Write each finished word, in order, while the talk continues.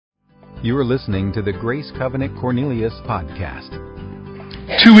You are listening to the Grace Covenant Cornelius podcast.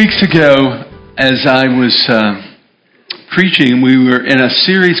 2 weeks ago, as I was preaching, we were in a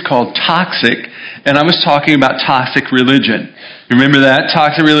series called Toxic, and I was talking about toxic religion. Remember that?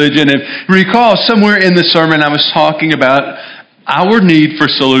 Toxic religion. And recall, somewhere in the sermon, I was talking about our need for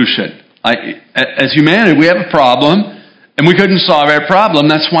solution. As humanity, we have a problem, and we couldn't solve our problem.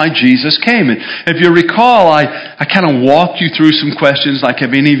 That's why Jesus came. And if you recall, I kind of walked you through some questions like,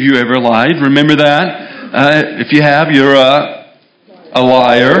 have any of you ever lied? Remember that? If you have, you're a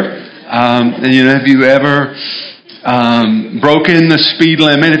liar. Have you ever broken the speed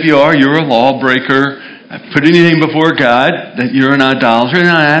limit? If you are, you're a lawbreaker. Put anything before God, that you're an idolater. And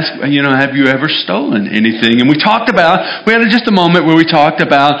I asked, have you ever stolen anything? And we had just a moment where we talked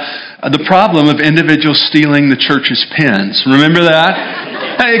about the problem of individuals stealing the church's pens. Remember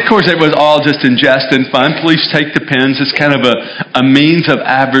that? Hey, of course, it was all just in jest and fun. Please take the pens. It's kind of a means of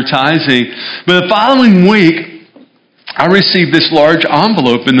advertising. But the following week, I received this large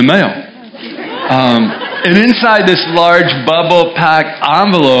envelope in the mail. And inside this large bubble-packed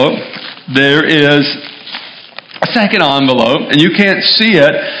envelope, there is a second envelope, and you can't see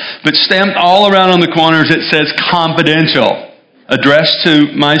it, but stamped all around on the corners, it says confidential. Addressed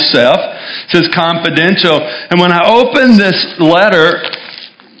to myself. It says confidential. And when I opened this letter,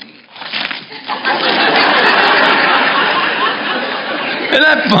 isn't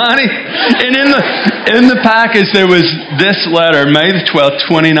that funny? And in the package there was this letter, May the 12th,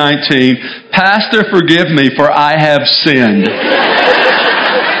 2019. Pastor, forgive me, for I have sinned.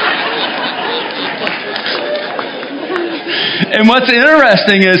 And what's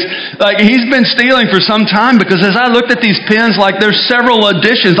interesting is, he's been stealing for some time, because as I looked at these pens, there's several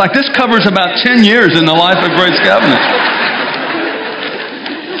editions. This covers about 10 years in the life of Grace Covenant.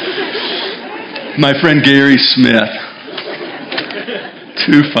 My friend Gary Smith.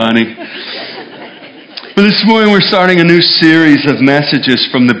 Too funny. But this morning we're starting a new series of messages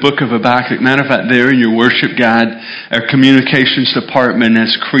from the book of Habakkuk. Matter of fact, there in your worship guide, our communications department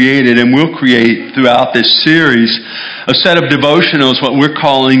has created, and will create throughout this series, a set of devotionals, what we're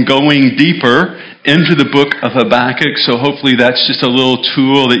calling Going Deeper into the book of Habakkuk. So hopefully that's just a little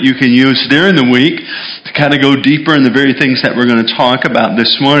tool that you can use during the week to kind of go deeper in the very things that we're going to talk about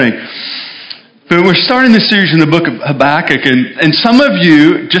this morning. But we're starting this series in the book of Habakkuk, and some of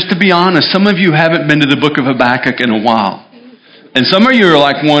you, just to be honest, some of you haven't been to the book of Habakkuk in a while. And some of you are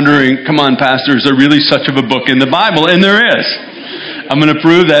wondering, come on, Pastor, is there really such of a book in the Bible? And there is. I'm going to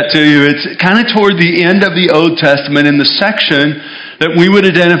prove that to you. It's kind of toward the end of the Old Testament, in the section that we would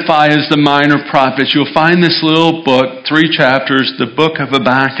identify as the minor prophets. You'll find this little book, 3 chapters, the book of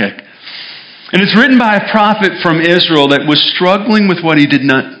Habakkuk. And it's written by a prophet from Israel that was struggling with what he did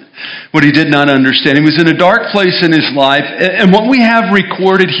not understand. He was in a dark place in his life. And what we have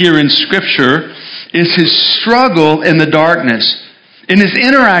recorded here in Scripture is his struggle in the darkness, in his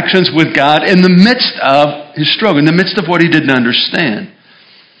interactions with God, in the midst of his struggle, in the midst of what he didn't understand.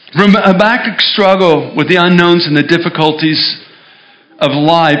 From Habakkuk's struggle with the unknowns and the difficulties of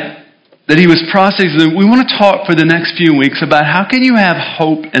life that he was processing, we want to talk for the next few weeks about how can you have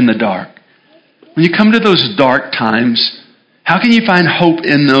hope in the dark. When you come to those dark times, how can you find hope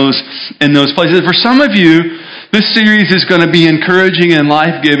in those places? For some of you, this series is going to be encouraging and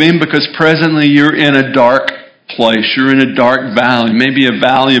life-giving because presently you're in a dark place. You're in a dark valley, maybe a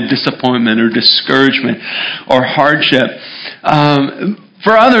valley of disappointment or discouragement or hardship.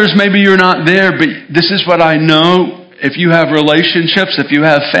 For others, maybe you're not there, but this is what I know. If you have relationships, if you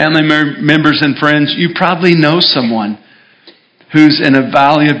have family members and friends, you probably know someone who's in a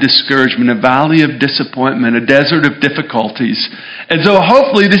valley of discouragement, a valley of disappointment, a desert of difficulties. And so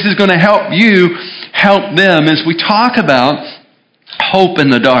hopefully this is going to help you help them as we talk about hope in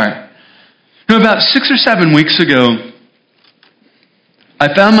the dark. About 6 or 7 weeks ago,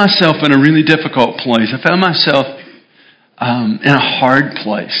 I found myself in a really difficult place. I found myself in a hard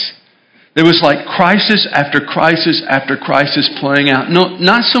place. There was crisis after crisis after crisis playing out. No,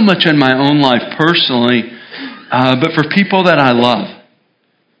 not so much in my own life personally, but for people that I love,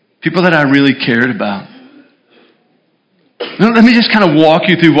 people that I really cared about. Let me just kind of walk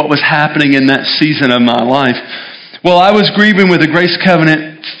you through what was happening in that season of my life. Well, I was grieving with a Grace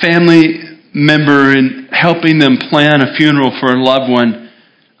Covenant family member and helping them plan a funeral for a loved one.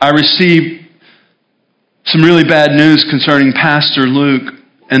 I received some really bad news concerning Pastor Luke,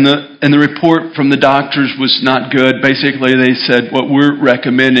 and the report from the doctors was not good. Basically, they said what we're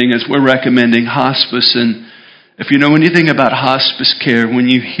recommending hospice. And if you know anything about hospice care, when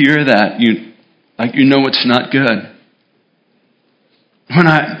you hear that, you know it's not good. When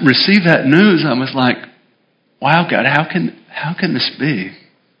I received that news, I was like, wow, God, how can this be?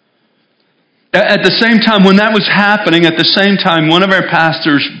 At the same time, when that was happening, at the same time, one of our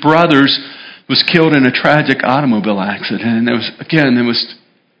pastor's brothers was killed in a tragic automobile accident. And there was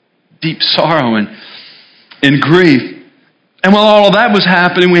deep sorrow and grief. And while all of that was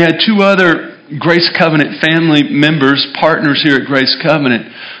happening, we had two other Grace Covenant family members, partners here at Grace Covenant,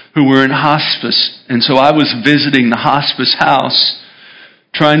 who were in hospice. And so I was visiting the hospice house,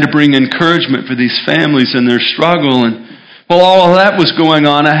 trying to bring encouragement for these families in their struggle. And while all of that was going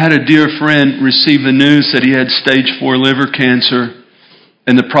on, I had a dear friend receive the news that he had stage 4 liver cancer,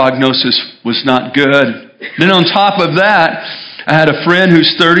 and the prognosis was not good. Then on top of that, I had a friend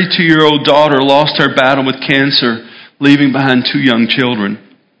whose 32-year-old daughter lost her battle with cancer, leaving behind 2 young children.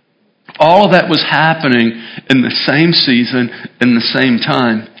 All of that was happening in the same season, in the same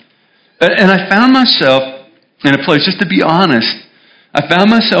time. And I found myself in a place, just to be honest, I found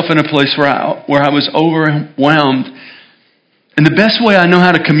myself in a place where I was overwhelmed. And the best way I know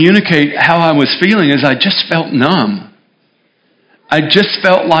how to communicate how I was feeling is I just felt numb. I just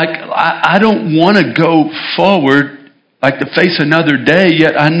felt like I don't want to go forward, like to face another day,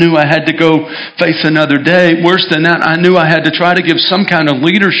 yet I knew I had to go face another day. Worse than that, I knew I had to try to give some kind of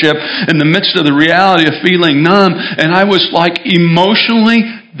leadership in the midst of the reality of feeling numb. And I was like emotionally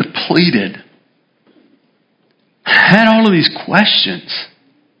depleted. I had all of these questions.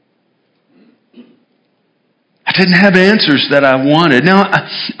 I didn't have answers that I wanted. Now,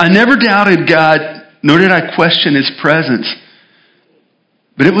 I never doubted God, nor did I question His presence.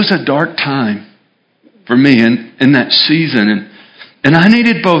 But it was a dark time for me in that season. And I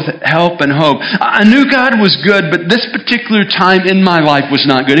needed both help and hope. I knew God was good, but this particular time in my life was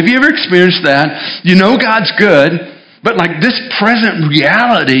not good. Have you ever experienced that? You know God's good, but like this present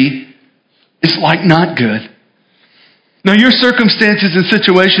reality is like not good. Now, your circumstances and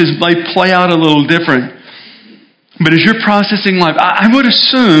situations may play out a little different. But as you're processing life, I would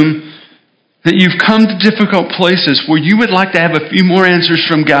assume that you've come to difficult places where you would like to have a few more answers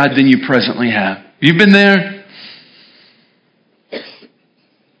from God than you presently have. You've been there?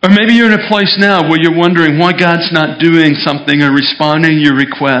 Or maybe you're in a place now where you're wondering why God's not doing something or responding to your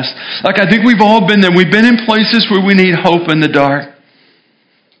request. Like, I think we've all been there. We've been in places where we need hope in the dark.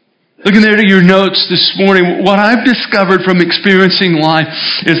 Looking there at your notes this morning, what I've discovered from experiencing life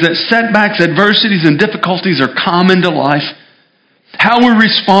is that setbacks, adversities, and difficulties are common to life. How we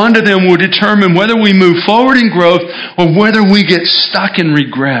respond to them will determine whether we move forward in growth or whether we get stuck in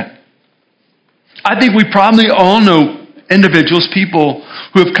regret. I think we probably all know individuals, people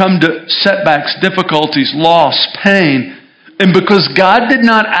who have come to setbacks, difficulties, loss, pain, and because God did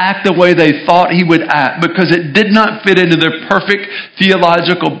not act the way they thought He would act, because it did not fit into their perfect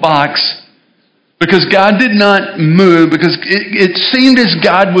theological box, because God did not move, because it seemed as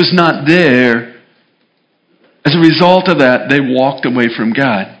God was not there, as a result of that, they walked away from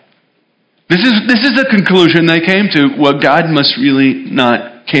God. This is the conclusion they came to. Well, God must really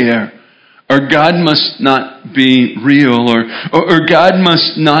not care, or God must not be real, or God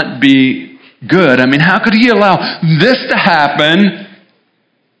must not be good. I mean, how could He allow this to happen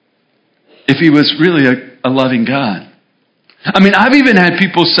if He was really a loving God? I mean, I've even had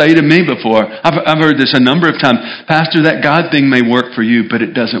people say to me before, I've heard this a number of times, Pastor, that God thing may work for you, but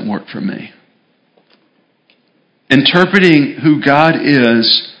it doesn't work for me. Interpreting who God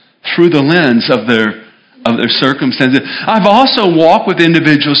is through the lens of their circumstances. I've also walked with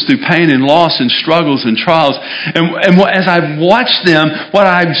individuals through pain and loss and struggles and trials. And as I've watched them, what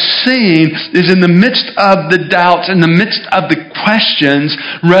I've seen is in the midst of the doubts, in the midst of the questions,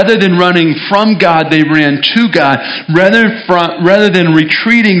 rather than running from God, they ran to God. Rather than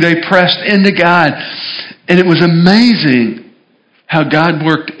retreating, they pressed into God. And it was amazing how God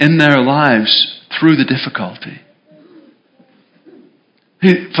worked in their lives through the difficulty.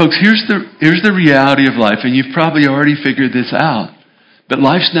 Hey, folks, here's the reality of life, and you've probably already figured this out, but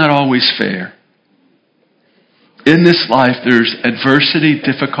life's not always fair. In this life, there's adversity,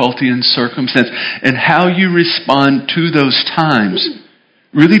 difficulty, and circumstance, and how you respond to those times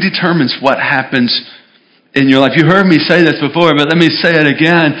really determines what happens in your life. You heard me say this before, but let me say it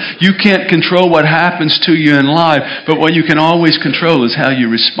again. You can't control what happens to you in life, but what you can always control is how you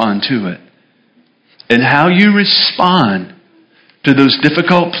respond to it. And how you respond to those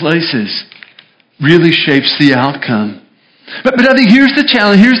difficult places really shapes the outcome. But I think here's the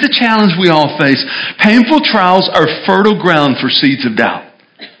challenge. Here's the challenge we all face. Painful trials are fertile ground for seeds of doubt.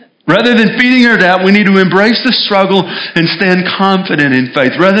 Rather than feeding our doubt, we need to embrace the struggle and stand confident in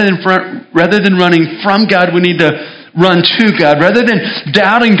faith. Rather than running from God, we need to run to God. Rather than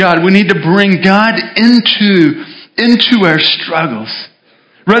doubting God, we need to bring God into our struggles.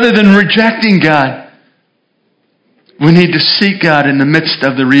 Rather than rejecting God, We need to seek God in the midst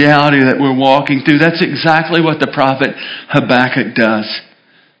of the reality that we're walking through. That's exactly what the prophet Habakkuk does.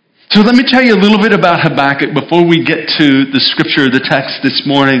 So let me tell you a little bit about Habakkuk before we get to the scripture, the text this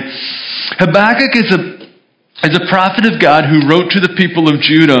morning. Habakkuk is a prophet of God who wrote to the people of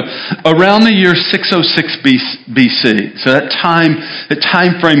Judah around the year 606 BC. So that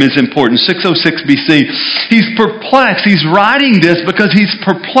time frame is important. 606 BC. He's perplexed. He's writing this because he's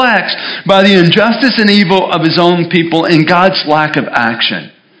perplexed by the injustice and evil of his own people and God's lack of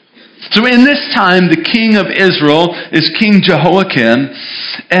action. So in this time, the king of Israel is King Jehoiakim,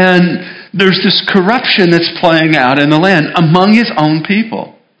 and there's this corruption that's playing out in the land among his own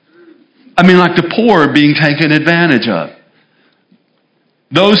people. I mean, like the poor are being taken advantage of.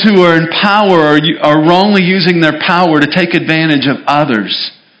 Those who are in power are wrongly using their power to take advantage of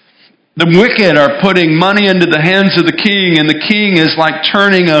others. The wicked are putting money into the hands of the king, and the king is like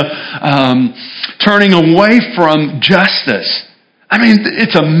turning away from justice. I mean,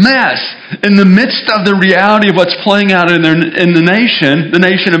 it's a mess. In the midst of the reality of what's playing out in the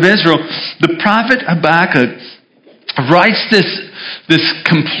nation of Israel, the prophet Habakkuk writes this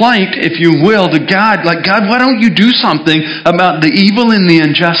complaint, if you will, to God, like, God, why don't you do something about the evil and the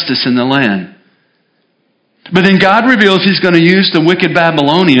injustice in the land? But then God reveals he's going to use the wicked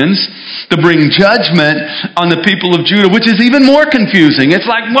Babylonians to bring judgment on the people of Judah, which is even more confusing.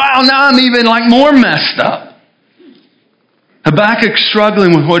 It's like, wow, now I'm even like more messed up. Habakkuk's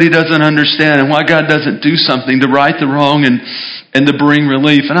struggling with what he doesn't understand and why God doesn't do something to right the wrong and to bring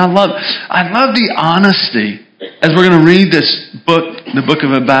relief. And I love the honesty as we're going to read this book, the book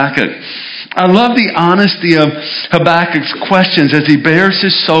of Habakkuk. I love the honesty of Habakkuk's questions as he bears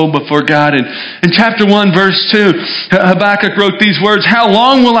his soul before God. And in chapter 1, verse 2, Habakkuk wrote these words, "How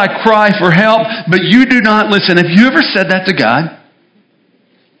long will I cry for help, but you do not listen?" Have you ever said that to God?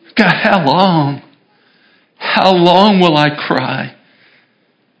 God, how long? How long will I cry?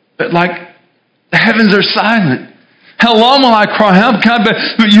 But like the heavens are silent. How long will I cry out, God,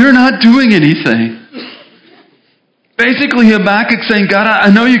 but you're not doing anything? Basically, Habakkuk's saying, God, I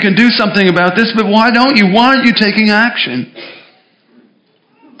know you can do something about this, but why don't you? Why aren't you taking action?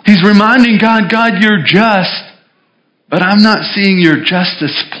 He's reminding God, God, you're just, but I'm not seeing your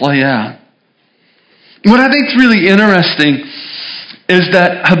justice play out. What I think is really interesting is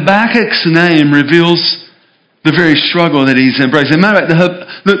that Habakkuk's name reveals the very struggle that he's embracing. Matter of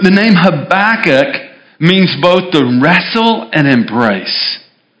fact, the name Habakkuk means both to wrestle and embrace.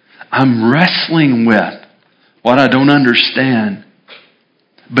 I'm wrestling with what I don't understand,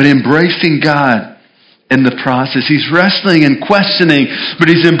 but embracing God in the process. He's wrestling and questioning, but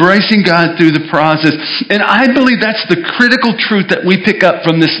he's embracing God through the process. And I believe that's the critical truth that we pick up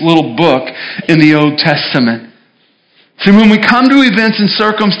from this little book in the Old Testament. See, when we come to events and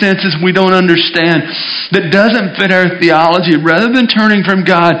circumstances we don't understand, that doesn't fit our theology, rather than turning from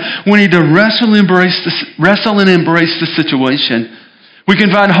God, we need to wrestle and embrace the situation. We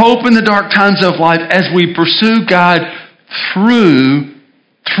can find hope in the dark times of life as we pursue God through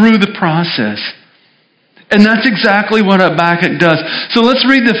the process. And that's exactly what Habakkuk does. So let's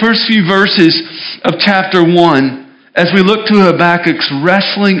read the first few verses of chapter 1 as we look to Habakkuk's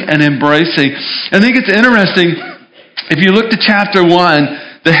wrestling and embracing. I think it's interesting. If you look to chapter 1,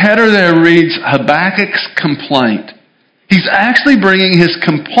 the header there reads Habakkuk's complaint. He's actually bringing his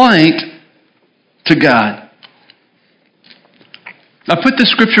complaint to God. I put the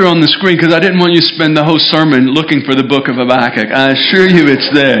scripture on the screen because I didn't want you to spend the whole sermon looking for the book of Habakkuk. I assure you it's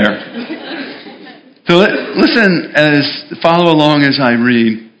there. So follow along as I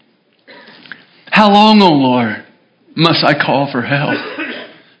read. How long, O Lord, must I call for help?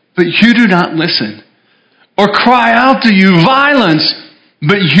 But you do not listen. Or cry out to you violence,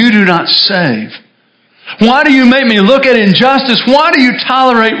 but you do not save. Why do you make me look at injustice? Why do you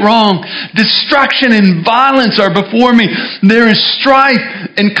tolerate wrong? Destruction and violence are before me. There is strife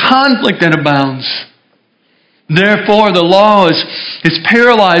and conflict that abounds. Therefore, the law is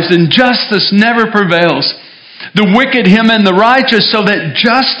paralyzed and justice never prevails. The wicked hem in the righteous so that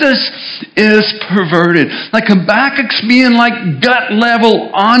justice is perverted. Like Habakkuk's being like gut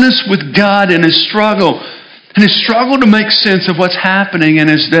level honest with God in his struggle. And his struggle to make sense of what's happening in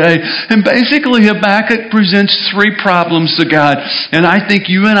his day. And basically Habakkuk presents three problems to God. And I think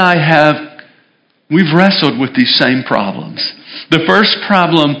you and I we've wrestled with these same problems. The first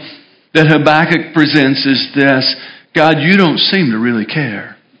problem that Habakkuk presents is this: God, you don't seem to really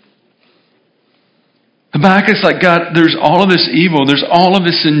care. Habakkuk's like, God, there's all of this evil, there's all of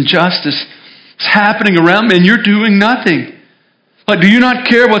this injustice. It's happening around me and you're doing nothing. Like, do you not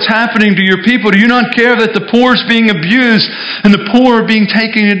care what's happening to your people? Do you not care that the poor is being abused and the poor are being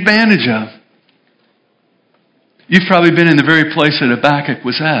taken advantage of? You've probably been in the very place that Habakkuk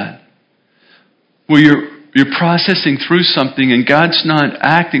was at, where you're processing through something and God's not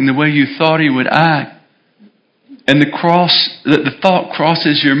acting the way you thought He would act. And the thought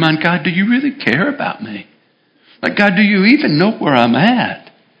crosses your mind, God, do you really care about me? Like, God, do you even know where I'm at?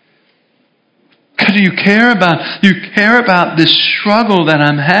 God, do you care about this struggle that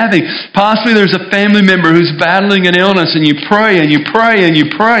I'm having? Possibly there's a family member who's battling an illness and you pray and you pray and you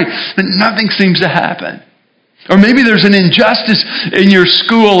pray, but nothing seems to happen. Or maybe there's an injustice in your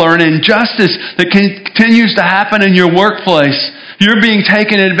school or an injustice that continues to happen in your workplace. You're being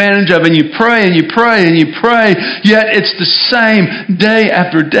taken advantage of and you pray and you pray and you pray, yet it's the same day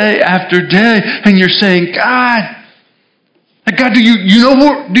after day after day. And you're saying, God, do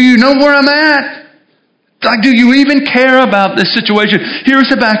you know where I'm at? Like, do you even care about this situation? Here's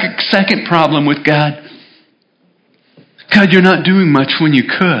Habakkuk's second problem with God. God, you're not doing much when you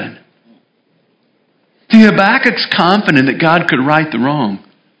could. See, Habakkuk's confident that God could right the wrong.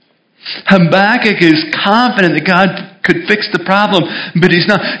 Habakkuk is confident that God could fix the problem, but he's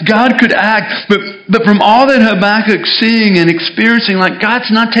not. God could act, but from all that Habakkuk's seeing and experiencing, like,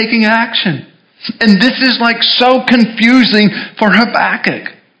 God's not taking action. And this is like so confusing for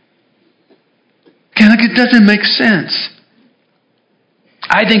Habakkuk. Okay, like, it doesn't make sense.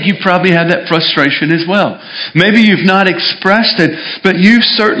 I think you probably had that frustration as well. Maybe you've not expressed it, but you've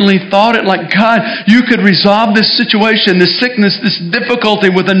certainly thought it like, God, you could resolve this situation, this sickness, this difficulty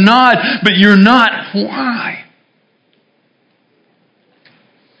with a nod, but you're not. Why?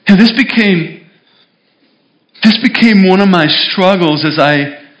 And this became one of my struggles as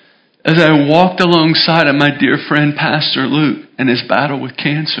I walked alongside of my dear friend Pastor Luke and his battle with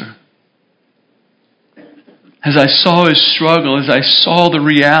cancer. As I saw his struggle, as I saw the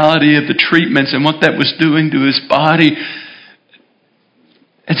reality of the treatments and what that was doing to his body.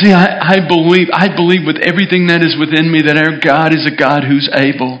 And see, I believe with everything that is within me that our God is a God who's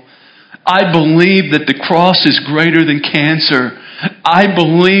able. I believe that the cross is greater than cancer. I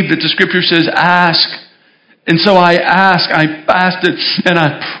believe that the Scripture says, ask. And so I ask, I fasted, and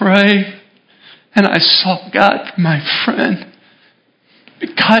I pray, and I sought God for my friend.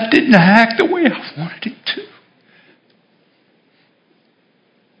 But God didn't act the way I wanted Him to.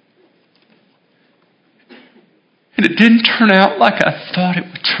 And it didn't turn out like I thought it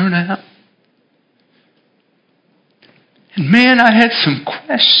would turn out. And man, I had some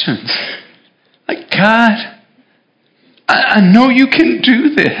questions. Like, God, I know you can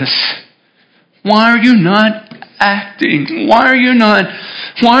do this. Why are you not acting? Why are you not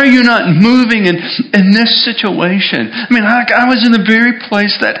moving in this situation? I mean, I was in the very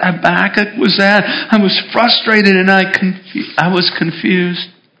place that Habakkuk was at. I was frustrated and I was confused.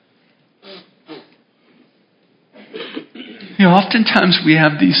 You know, oftentimes we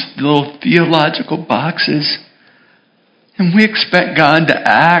have these little theological boxes and we expect God to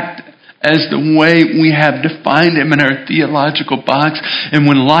act as the way we have defined Him in our theological box. And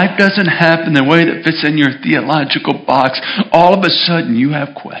when life doesn't happen the way that fits in your theological box, all of a sudden you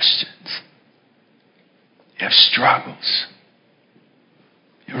have questions. You have struggles.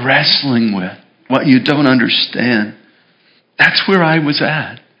 You're wrestling with what you don't understand. That's where I was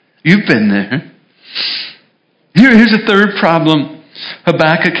at. You've been there. Here's a third problem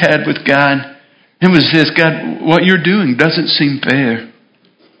Habakkuk had with God. It was this: God, what you're doing doesn't seem fair.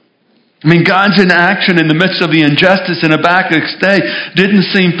 I mean, God's in action in the midst of the injustice in Habakkuk's day didn't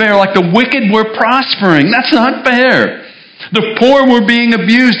seem fair. Like the wicked were prospering. That's not fair. The poor were being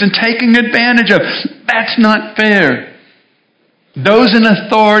abused and taken advantage of. That's not fair. Those in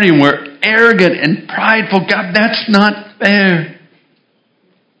authority were arrogant and prideful. God, that's not fair.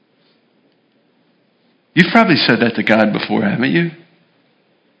 You've probably said that to God before, haven't you?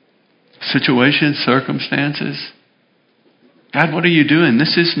 Situations, circumstances. God, what are you doing?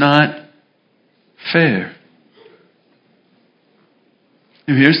 This is not fair.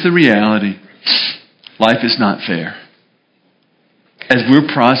 And here's the reality. Life is not fair. As we're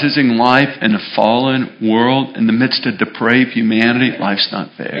processing life in a fallen world in the midst of depraved humanity, life's not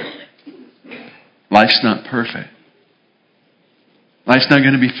fair. Life's not perfect. Life's not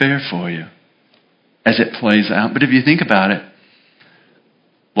going to be fair for you as it plays out. But if you think about it,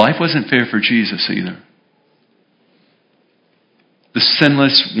 life wasn't fair for Jesus either. The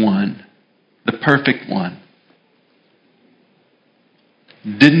sinless one, the perfect one,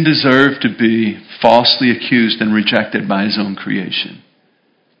 didn't deserve to be falsely accused and rejected by His own creation.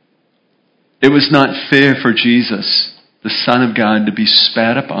 It was not fair for Jesus, the Son of God, to be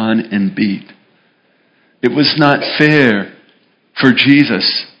spat upon and beat. It was not fair for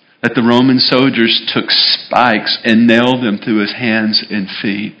Jesus that the Roman soldiers took spikes and nailed them to His hands and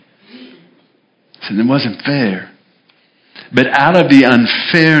feet. So it wasn't fair. But out of the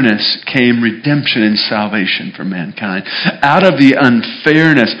unfairness came redemption and salvation for mankind. Out of the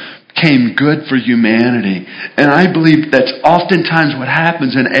unfairness came good for humanity. And I believe that's oftentimes what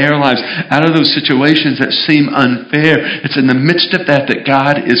happens in our lives. Out of those situations that seem unfair, it's in the midst of that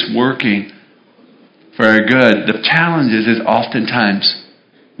God is working for our good. The challenge is oftentimes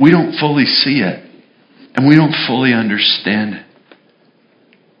we don't fully see it and we don't fully understand it.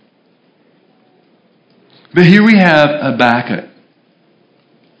 But here we have Habakkuk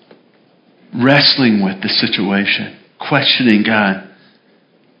wrestling with the situation, questioning God.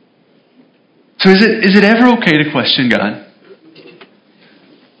 So is it ever okay to question God?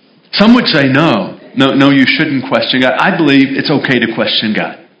 Some would say no. No, you shouldn't question God. I believe it's okay to question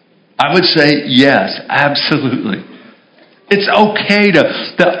God. I would say yes, absolutely. It's okay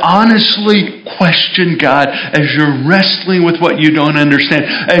to honestly question God as you're wrestling with what you don't understand,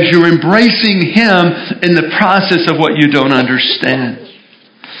 as you're embracing Him in the process of what you don't understand.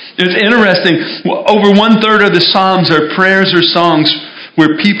 It's interesting. Over 1/3 of the Psalms are prayers or songs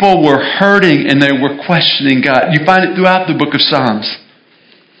where people were hurting and they were questioning God. You find it throughout the book of Psalms.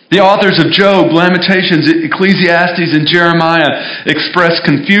 The authors of Job, Lamentations, Ecclesiastes, and Jeremiah express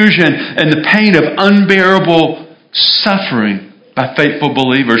confusion and the pain of unbearable suffering by faithful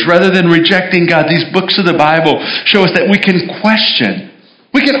believers. Rather than rejecting God, these books of the Bible show us that we can question.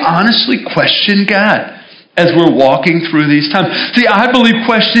 We can honestly question God as we're walking through these times. See, I believe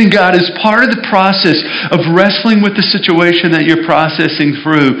questioning God is part of the process of wrestling with the situation that you're processing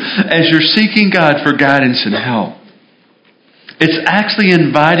through as you're seeking God for guidance and help. It's actually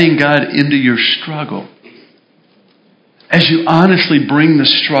inviting God into your struggle as you honestly bring the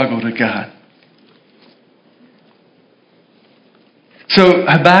struggle to God. So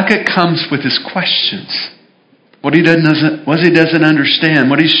Habakkuk comes with his questions. What he doesn't understand,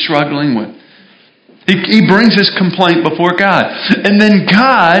 what he's struggling with. He brings his complaint before God. And then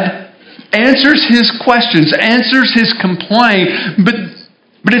God answers his questions, answers his complaint, but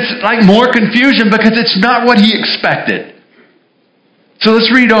it's like more confusion because it's not what he expected. So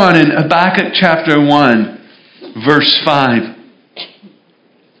let's read on in Habakkuk chapter 1, verse 5.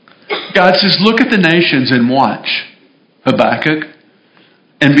 God says, "Look at the nations and watch, Habakkuk,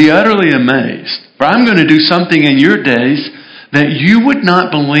 and be utterly amazed. For I'm going to do something in your days that you would not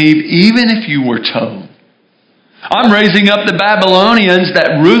believe even if you were told. I'm raising up the Babylonians,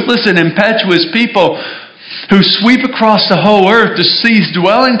 that ruthless and impetuous people who sweep across the whole earth to seize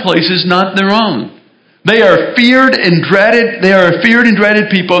dwelling places not their own. They are feared and dreaded. They are a feared and dreaded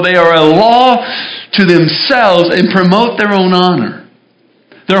people. They are a law to themselves and promote their own honor.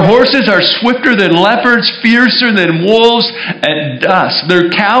 Their horses are swifter than leopards, fiercer than wolves at dusk. Their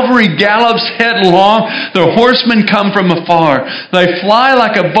cavalry gallops headlong. Their horsemen come from afar. They fly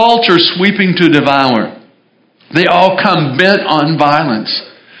like a vulture sweeping to devour. They all come bent on violence.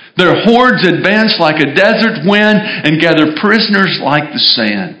 Their hordes advance like a desert wind and gather prisoners like the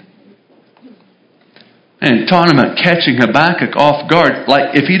sand." And talking about catching Habakkuk off guard,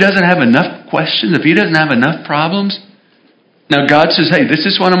 like if he doesn't have enough questions, if he doesn't have enough problems, now God says, "Hey, this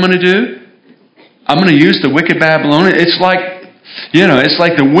is what I'm going to do. I'm going to use the wicked Babylonians." It's like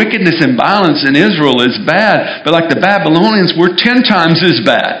the wickedness and violence in Israel is bad, but like the Babylonians were 10 times as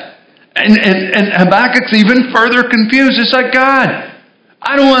bad. And Habakkuk's even further confused. It's like, God,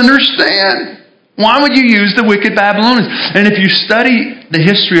 I don't understand. Why would you use the wicked Babylonians? And if you study the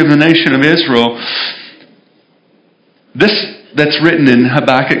history of the nation of Israel, this that's written in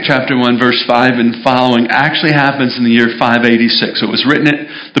Habakkuk chapter 1, verse 5 and following actually happens in the year 586. So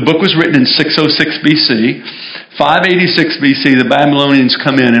the book was written in 606 BC. 586 BC, the Babylonians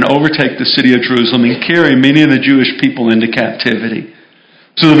come in and overtake the city of Jerusalem and carry many of the Jewish people into captivity.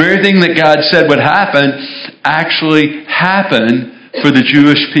 So the very thing that God said would happen actually happened for the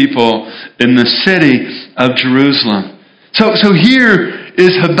Jewish people in the city of Jerusalem. So here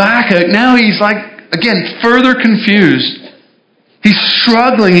is Habakkuk. Now he's again, further confused. He's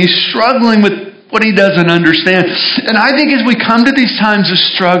struggling with what he doesn't understand. And I think as we come to these times of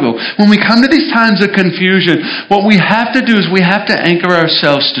struggle, when we come to these times of confusion, what we have to do is we have to anchor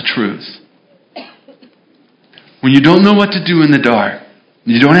ourselves to truth. When you don't know what to do in the dark,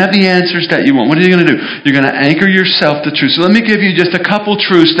 you don't have the answers that you want, what are you going to do? You're going to anchor yourself to truth. So let me give you just a couple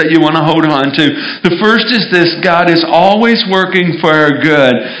truths that you want to hold on to. The first is this: God is always working for our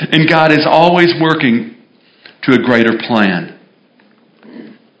good, and God is always working to a greater plan.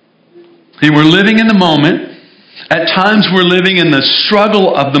 See, we're living in the moment. At times we're living in the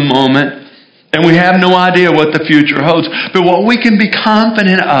struggle of the moment, and we have no idea what the future holds. But what we can be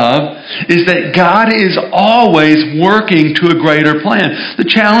confident of is that God is always working to a greater plan. The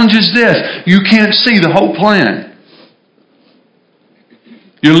challenge is this: you can't see the whole plan.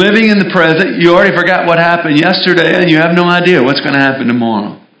 You're living in the present. You already forgot what happened yesterday, and you have no idea what's going to happen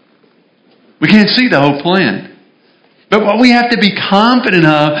tomorrow. We can't see the whole plan. But what we have to be confident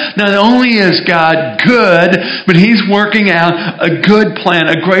of, not only is God good, but He's working out a good plan,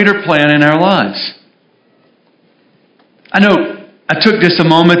 a greater plan in our lives. I know I took just a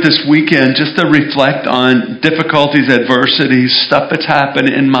moment this weekend just to reflect on difficulties, adversities, stuff that's happened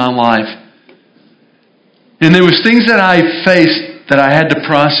in my life. And there was things that I faced that I had to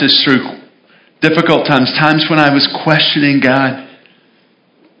process through, difficult times when I was questioning God.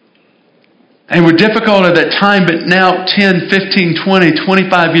 And were difficult at that time, but now 10, 15, 20,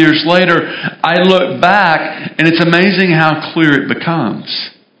 25 years later, I look back and it's amazing how clear it becomes.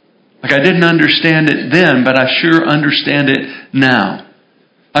 Like I didn't understand it then, but I sure understand it now.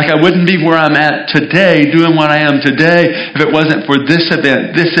 Like I wouldn't be where I'm at today, doing what I am today, if it wasn't for this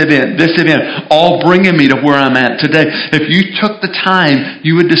event, all bringing me to where I'm at today. If you took the time,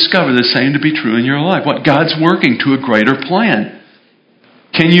 you would discover the same to be true in your life. What God's working to a greater plan.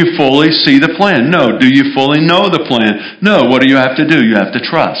 Can you fully see the plan? No. Do you fully know the plan? No. What do you have to do? You have to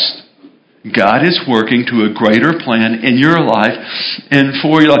trust. God is working to a greater plan in your life and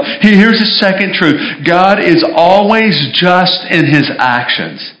for your life. Here's the second truth. God is always just in His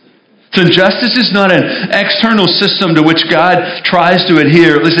actions. So justice is not an external system to which God tries to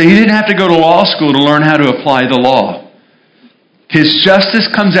adhere. Listen, He didn't have to go to law school to learn how to apply the law. His justice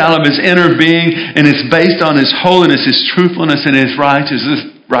comes out of His inner being and it's based on His holiness, His truthfulness, and His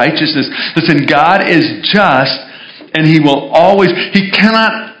righteousness. Listen, God is just and He will always, He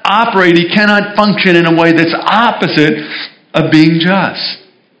cannot operate, He cannot function in a way that's opposite of being just.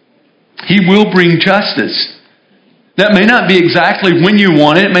 He will bring justice. That may not be exactly when you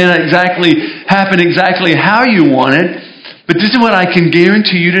want it. It may not exactly happen exactly how you want it. But this is what I can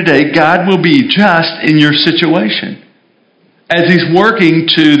guarantee you today. God will be just in your situation as He's working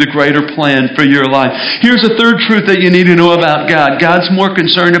to the greater plan for your life. Here's a third truth that you need to know about God. God's more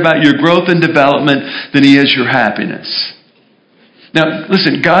concerned about your growth and development than He is your happiness. Now,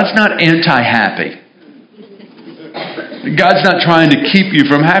 listen, God's not anti-happy. God's not trying to keep you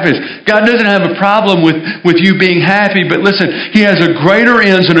from happiness. God doesn't have a problem with you being happy, but listen, He has a greater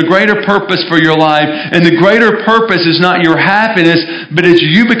ends and a greater purpose for your life, and the greater purpose is not your happiness, but it's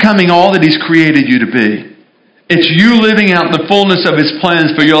you becoming all that He's created you to be. It's you living out the fullness of His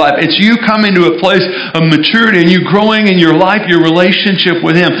plans for your life. It's you coming to a place of maturity and you growing in your life, your relationship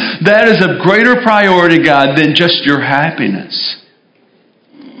with Him. That is of greater priority, God, than just your happiness.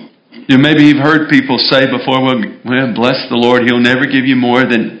 You know, maybe you've heard people say before, well, bless the Lord, He'll never give you more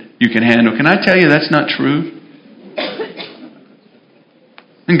than you can handle. Can I tell you that's not true?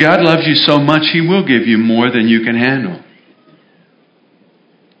 And God loves you so much, He will give you more than you can handle.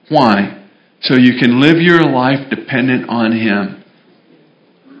 Why? So you can live your life dependent on Him.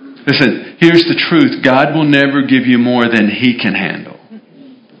 Listen, here's the truth. God will never give you more than He can handle.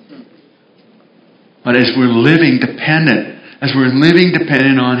 But as we're living dependent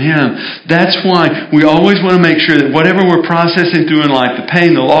on Him, that's why we always want to make sure that whatever we're processing through in life, the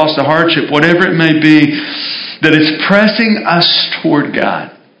pain, the loss, the hardship, whatever it may be, that it's pressing us toward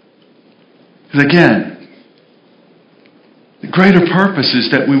God. Because again, the greater purpose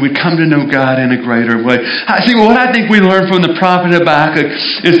is that we would come to know God in a greater way. What I think we learn from the prophet Habakkuk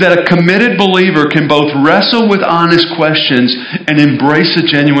is that a committed believer can both wrestle with honest questions and embrace a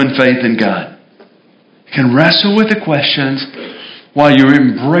genuine faith in God. You can wrestle with the questions while you're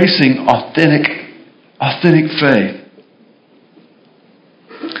embracing authentic faith.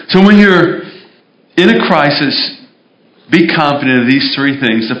 So when you're in a crisis, be confident of these three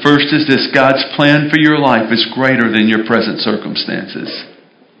things. The first is this: God's plan for your life is greater than your present circumstances.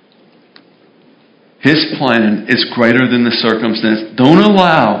 His plan is greater than the circumstance. Don't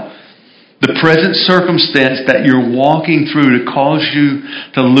allow the present circumstance that you're walking through to cause you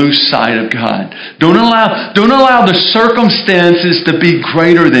to lose sight of God. Don't allow the circumstances to be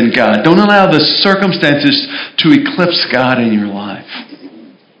greater than God. Don't allow the circumstances to eclipse God in your life.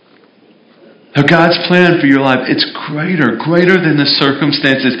 Now, God's plan for your life, it's greater than the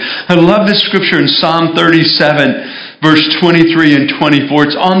circumstances. I love this scripture in Psalm 37, verse 23 and 24.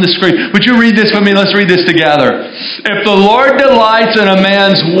 It's on the screen. Would you read this with me? Let's read this together. If the Lord delights in a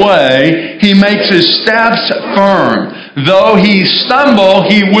man's way, He makes his steps firm. Though he stumble,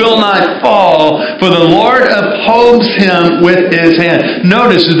 he will not fall, for the Lord upholds him with His hand.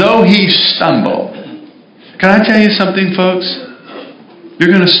 Notice, though he stumble. Can I tell you something, folks?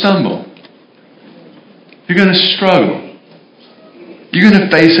 You're going to stumble. You're going to struggle. You're going to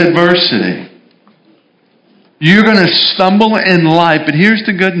face adversity. You're going to stumble in life. But here's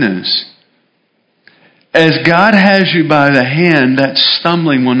the good news. as God has you by the hand, that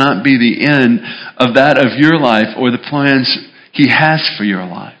stumbling will not be the end of that of your life or the plans He has for your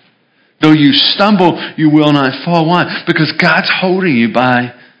life. Though you stumble, you will not fall. Why? Because God's holding you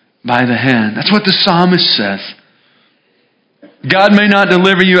by the hand. That's what the psalmist says. God may not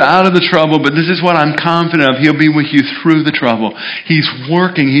deliver you out of the trouble, but this is what I'm confident of. He'll be with you through the trouble. He's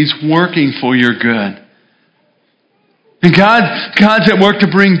working for your good. And God's at work to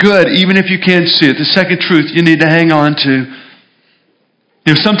bring good, even if you can't see it. The second truth you need to hang on to.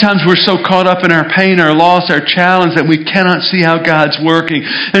 Sometimes we're so caught up in our pain, our loss, our challenge that we cannot see how God's working.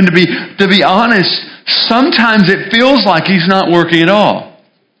 And to be honest, sometimes it feels like He's not working at all.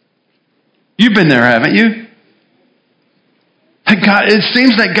 You've been there, haven't you? It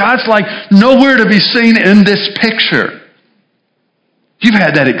seems that God's like nowhere to be seen in this picture. You've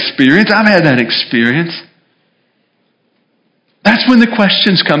had that experience. I've had that experience. That's when the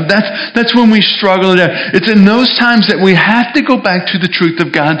questions come. That's when we struggle. It's in those times that we have to go back to the truth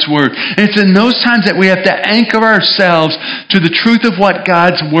of God's Word. And it's in those times that we have to anchor ourselves to the truth of what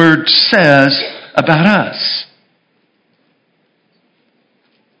God's Word says about us.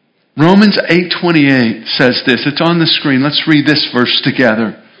 Romans 8:28 says this. It's on the screen. Let's read this verse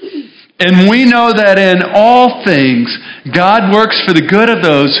together. And we know that in all things, God works for the good of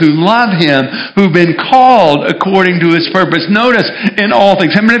those who love Him, who've been called according to His purpose. Notice, in all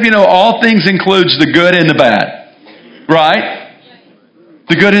things. How many of you know all things includes the good and the bad? Right?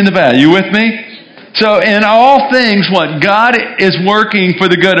 The good and the bad. You with me? So in all things, what? God is working for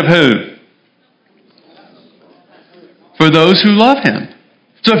the good of who? For those who love Him.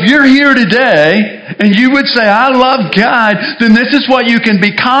 So if you're here today and you would say, I love God, then this is what you can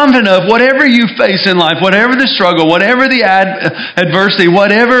be confident of. Whatever you face in life, whatever the struggle, whatever the adversity,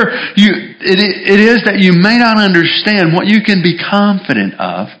 whatever it is that you may not understand, what you can be confident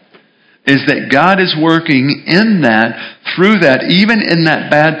of is that God is working in that, through that, even in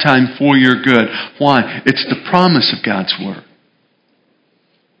that bad time for your good. Why? It's the promise of God's Word.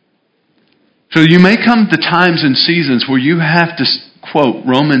 So you may come to times and seasons where you have to quote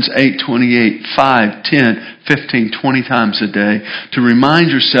Romans 8:28, 5, 10, 15, 20 times a day to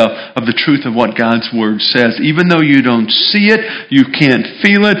remind yourself of the truth of what God's Word says. Even though you don't see it, you can't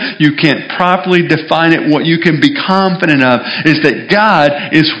feel it, you can't properly define it, what you can be confident of is that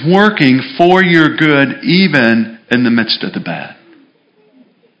God is working for your good even in the midst of the bad.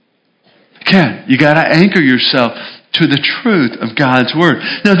 Again, you got to anchor yourself to the truth of God's Word.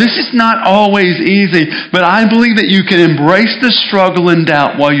 Now, this is not always easy, but I believe that you can embrace the struggle and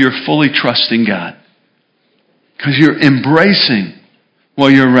doubt while you're fully trusting God. Because you're embracing while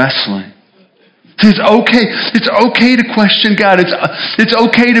you're wrestling. It's okay to question God. It's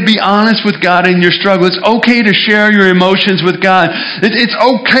okay to be honest with God in your struggle. It's okay to share your emotions with God. It's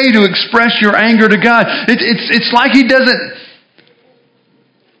okay to express your anger to God. It's like He doesn't...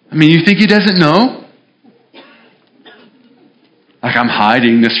 you think He doesn't know? Like I'm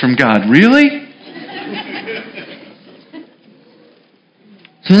hiding this from God. Really?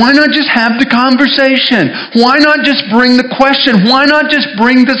 Why not just have the conversation? Why not just bring the question? Why not just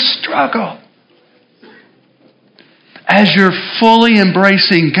bring the struggle? As you're fully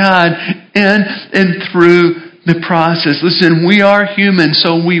embracing God in and through the process. Listen, we are human,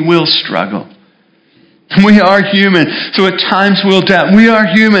 so we will struggle. We are human, so at times we'll doubt. We are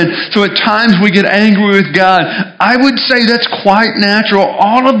human, so at times we get angry with God. I would say that's quite natural.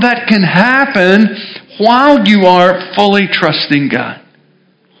 All of that can happen while you are fully trusting God.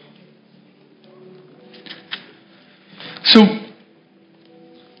 So,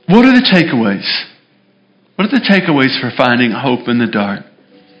 what are the takeaways? What are the takeaways for finding hope in the dark?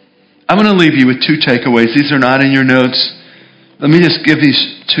 I'm going to leave you with two takeaways. These are not in your notes. Let me just give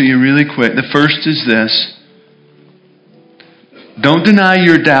these to you really quick. The first is this. Don't deny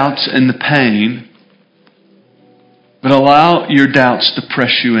your doubts and the pain, but allow your doubts to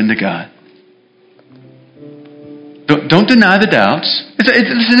press you into God. Don't deny the doubts.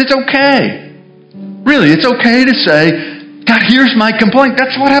 It's okay. Really, it's okay to say, God, here's my complaint.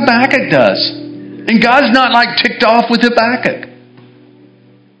 That's what Habakkuk does. And God's not like ticked off with Habakkuk.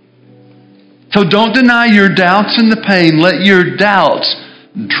 So don't deny your doubts and the pain. Let your doubts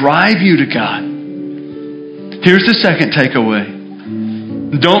drive you to God. Here's the second takeaway.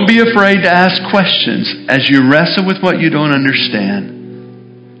 Don't be afraid to ask questions as you wrestle with what you don't understand.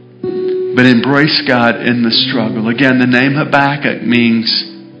 But embrace God in the struggle. Again, the name Habakkuk means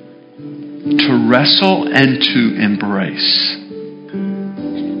to wrestle and to embrace.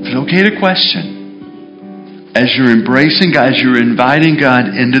 It's okay to question. As you're embracing God, as you're inviting God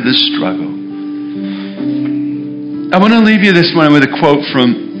into the struggle. I want to leave you this morning with a quote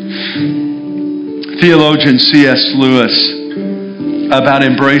from Theologian C.S. Lewis about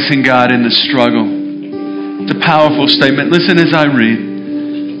embracing God in the struggle. It's a powerful statement. Listen as I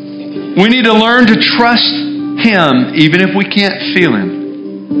read. We need to learn to trust Him even if we can't feel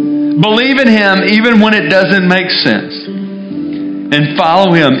Him. Believe in Him even when it doesn't make sense. And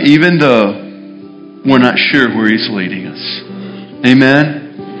follow Him even though we're not sure where He's leading us.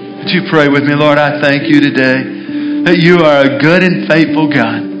 Amen? Would you pray with me? Lord, I thank You today that You are a good and faithful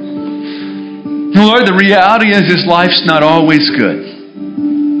God. Lord, the reality is life's not always good.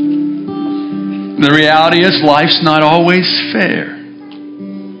 The reality is life's not always fair.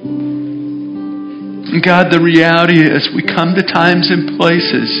 And God, the reality is we come to times and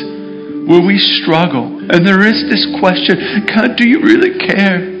places where we struggle. And there is this question, God, do You really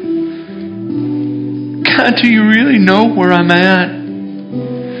care? God, do You really know where I'm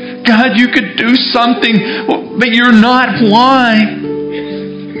at? God, You could do something, but You're not. Why?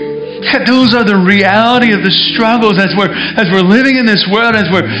 God, those are the reality of the struggles as we're living in this world, as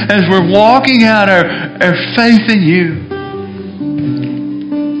we're walking out our faith in You.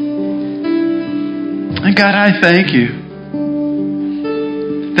 And God, I thank You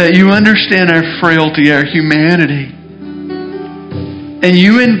that You understand our frailty, our humanity. And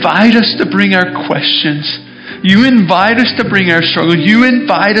You invite us to bring our questions. You invite us to bring our struggle. You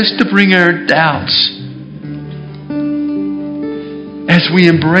invite us to bring our doubts as we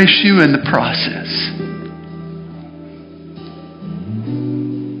embrace You in the process.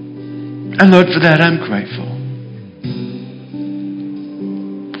 And Lord, for that I'm grateful.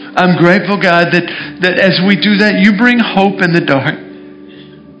 I'm grateful, God, that as we do that, You bring hope in the dark.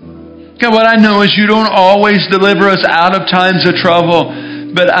 God, what I know is You don't always deliver us out of times of trouble,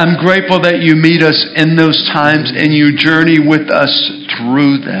 but I'm grateful that You meet us in those times and You journey with us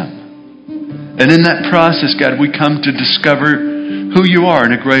through them. And in that process, God, we come to discover who You are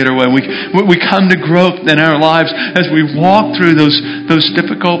in a greater way. We come to growth in our lives as we walk through those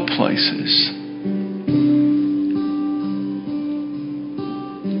difficult places.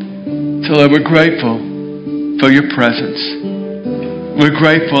 So Lord, we're grateful for Your presence. We're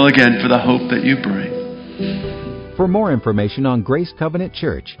grateful again for the hope that You bring. For more information on Grace Covenant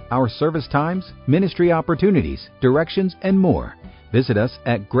Church, our service times, ministry opportunities, directions, and more, visit us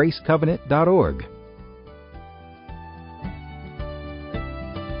at gracecovenant.org.